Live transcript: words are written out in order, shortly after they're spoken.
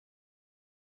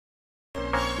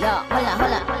Yo, hold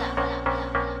on.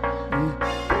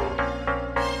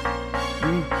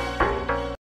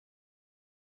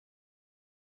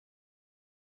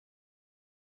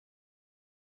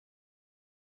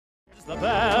 The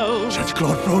bells. That's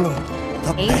Claude Frollo.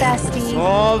 Hey, bestie.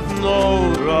 Of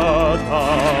Notre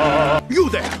Dame.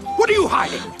 You there! What are you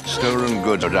hiding? Stolen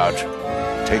goods, no doubt.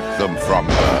 Take them from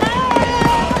her.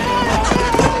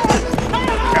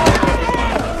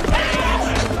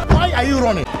 Why are you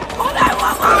running?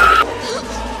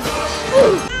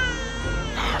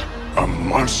 A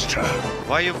monster.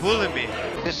 Why are you bullying me?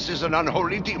 This is an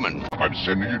unholy demon. I'm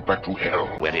sending it back to hell,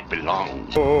 where it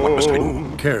belongs. What must I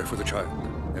do? Care for the child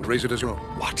and raise it as your own.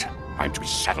 What? I'm to be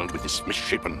saddled with this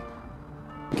misshapen.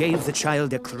 Gave the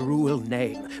child a cruel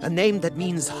name, a name that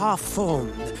means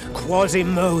half-formed,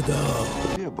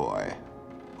 quasimodo. Dear boy,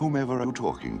 whomever are you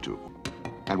talking to?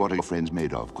 And what are your friends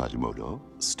made of, Quasimodo?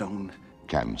 Stone.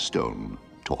 Can stone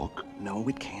talk? No,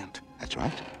 it can't. That's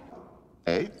right.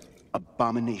 A.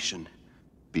 Abomination.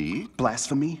 B.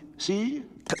 Blasphemy. C.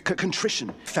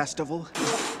 Contrition. Festival.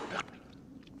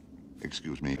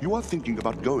 Excuse me. You are thinking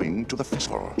about going to the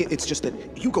festival. It's just that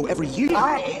you go every year.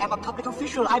 I am a public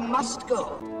official. I must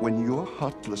go. When your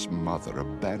heartless mother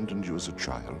abandoned you as a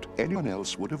child, anyone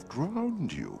else would have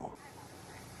drowned you.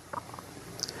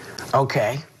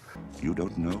 Okay. You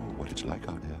don't know what it's like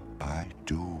out there. I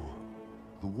do.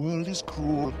 The world is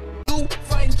cruel. You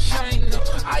find China.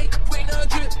 I bring a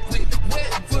drip with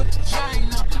wet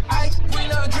vagina. I bring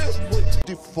a drip with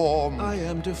Deformed. I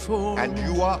am deformed. And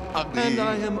you are ugly. And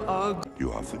I am ugly.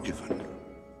 You are forgiven.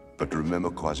 But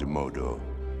remember, Quasimodo,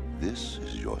 this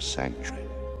is your sanctuary.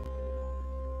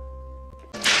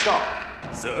 Stop.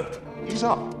 Sir? He's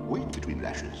up. Wait between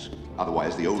lashes.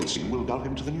 Otherwise, the old scene will dull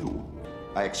him to the new.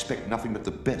 I expect nothing but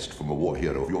the best from a war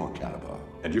hero of your caliber.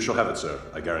 And you shall have it, sir.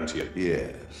 I guarantee it.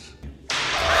 Yes.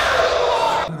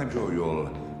 I'm sure you'll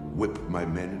whip my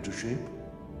men into shape.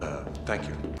 Thank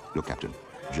you. Look, Captain,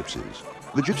 gypsies.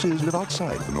 The gypsies live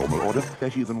outside the normal order. Their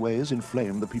heathen ways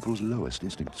inflame the people's lowest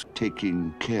instincts.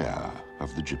 Taking care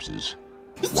of the gypsies.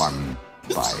 One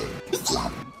by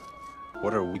one.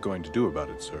 What are we going to do about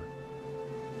it, sir?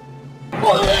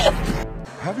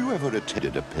 Have you ever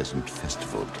attended a peasant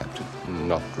festival, Captain?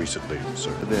 Not recently,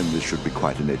 sir. Then this should be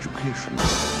quite an education.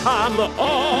 Come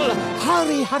all,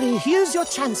 Hurry, hurry, here's your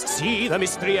chance. see the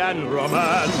mystery and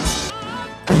romance.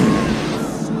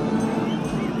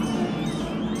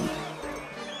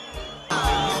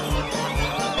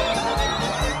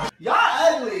 You're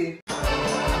ugly.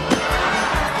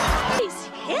 He's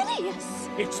hideous.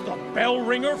 It's the bell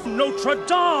ringer from Notre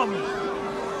Dame.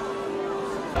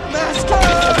 Master!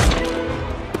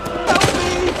 Help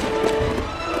me!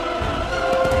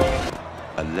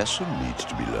 A lesson needs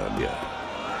to be learned here.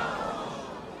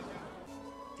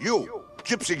 You,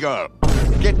 gypsy girl,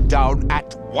 get down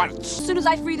at once. As soon as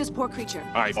I free this poor creature.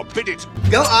 I forbid it.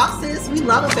 Go off, sis. We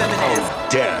love a feminist. How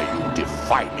dare you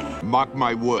defy me? Mark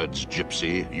my words,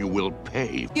 gypsy. You will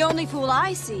pay. The only fool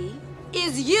I see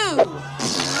is you.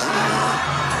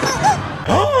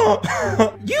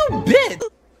 You bitch!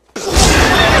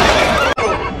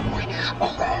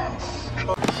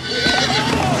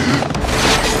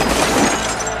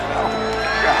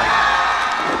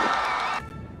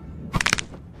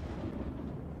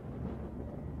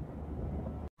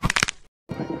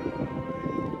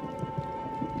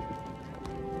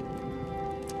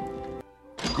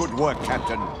 Good work,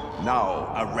 Captain.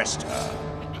 Now arrest her.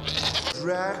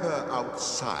 Drag her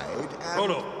outside and...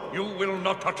 Frollo, you will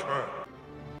not touch her.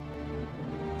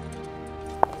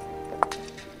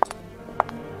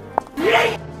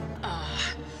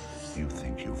 You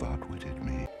think you've outwitted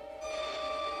me?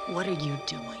 What are you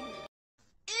doing?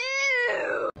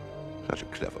 Such a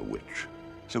clever witch.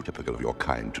 So typical of your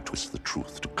kind to twist the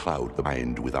truth to cloud the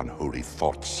mind with unholy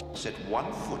thoughts. Set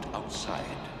one foot outside,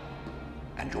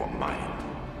 and you're mine.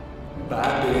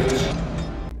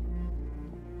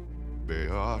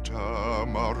 Beata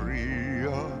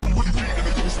Maria.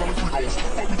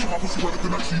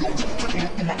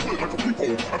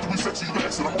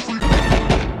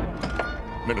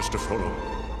 Minister Frollo,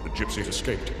 the gypsies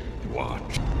escaped.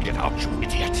 Watch. Get out, you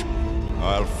idiot.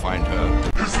 I'll find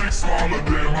her. Is it smaller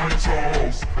than my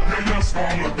toes? Yeah,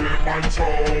 smaller than my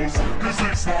toes. Is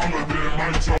it smaller than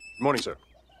my toes? Morning, sir.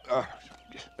 Are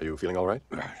you feeling all right?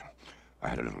 I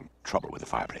had a little trouble with the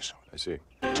fireplace. I see.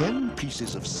 10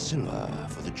 pieces of silver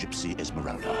for the gypsy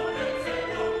Esmeralda.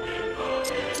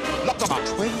 Lock them out.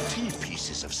 20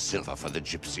 pieces of silver for the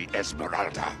gypsy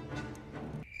Esmeralda.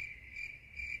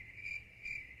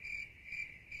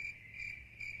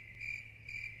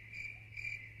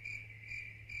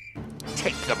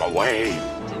 Take them away.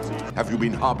 Have you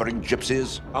been harboring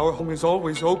gypsies? Our home is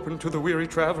always open to the weary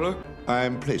traveler.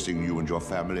 I'm placing you and your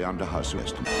family under house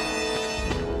arrest.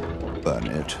 Burn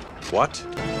it. What?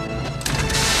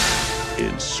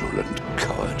 Insolent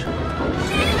coward.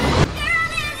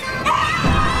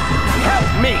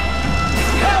 Help me!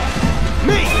 Help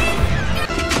me!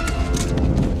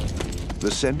 The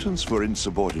sentence for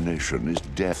insubordination is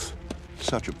death.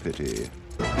 Such a pity.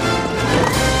 Get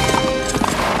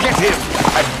him!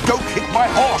 And don't hit my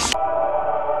horse!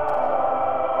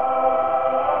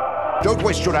 Don't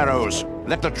waste your arrows.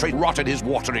 Let the traitor rot in his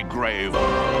watery grave.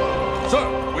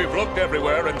 Sir, we've looked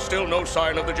everywhere and still no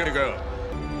sign of the gypsy girl.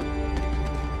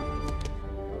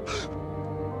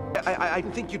 I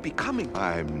didn't think you'd be coming.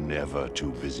 I'm never too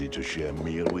busy to share a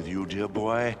meal with you, dear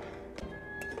boy.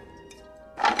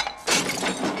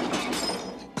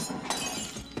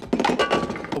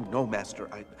 Oh, no, Master.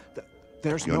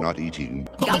 There's You're no... not eating.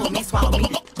 Gobble me, swallow me.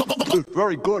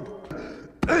 Very good.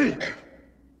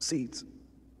 Seeds.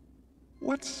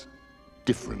 What's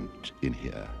different in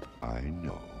here? I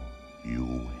know.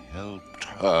 You helped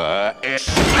her.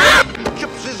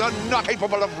 Gypsies are not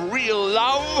capable of real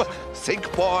love.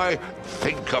 Think, boy.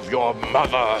 Think of your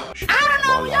mother. I don't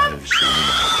know,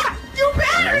 you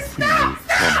better stop!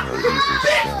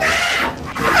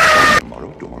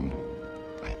 Tomorrow dawn,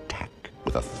 I attack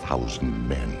with 1,000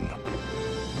 men.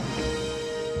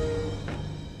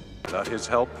 Without his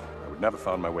help, I would never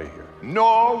found my way here.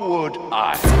 Nor would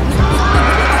I.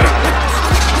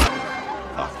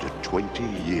 After 20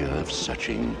 years of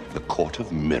searching, the Court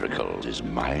of Miracles is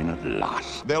mine at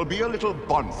last. There'll be a little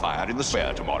bonfire in the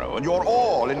square tomorrow, and you're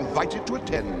all invited to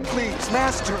attend. Please,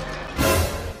 Master.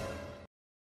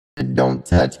 Don't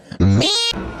touch me.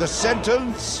 The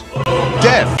sentence?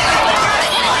 Death.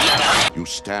 You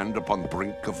stand upon the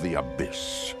brink of the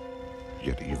abyss.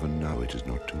 Yet even now it is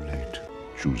not too late.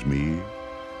 Choose me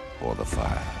or the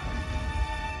fire.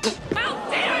 How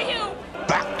dare you!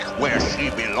 Back where she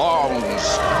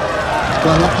belongs.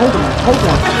 Well, hold on.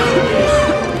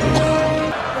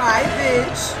 Bye,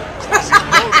 bitch.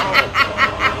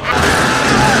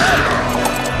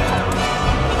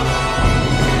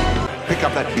 Pick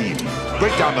up that beam.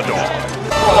 Break down the door.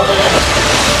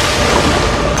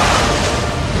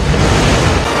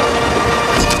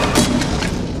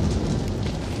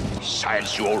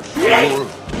 Silence, you old fool.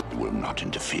 You will not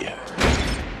interfere.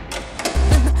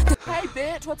 Hey,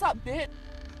 bitch. What's up, bitch?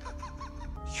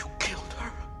 You killed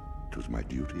her. It was my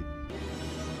duty.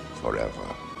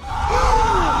 Forever.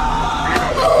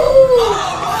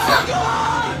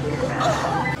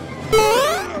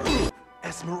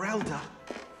 Esmerelda.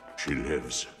 She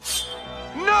lives.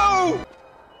 No!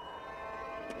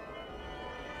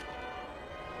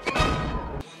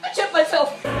 I chipped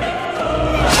myself.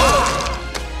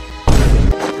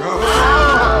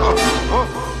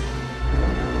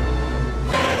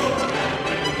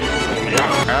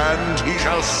 And he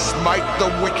shall smite the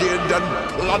wicked and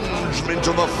plunge them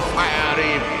into the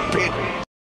fiery pit.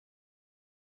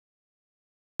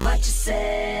 What you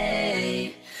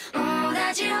say? Oh,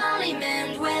 that you only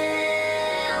meant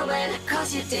well,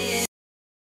 'cause you did.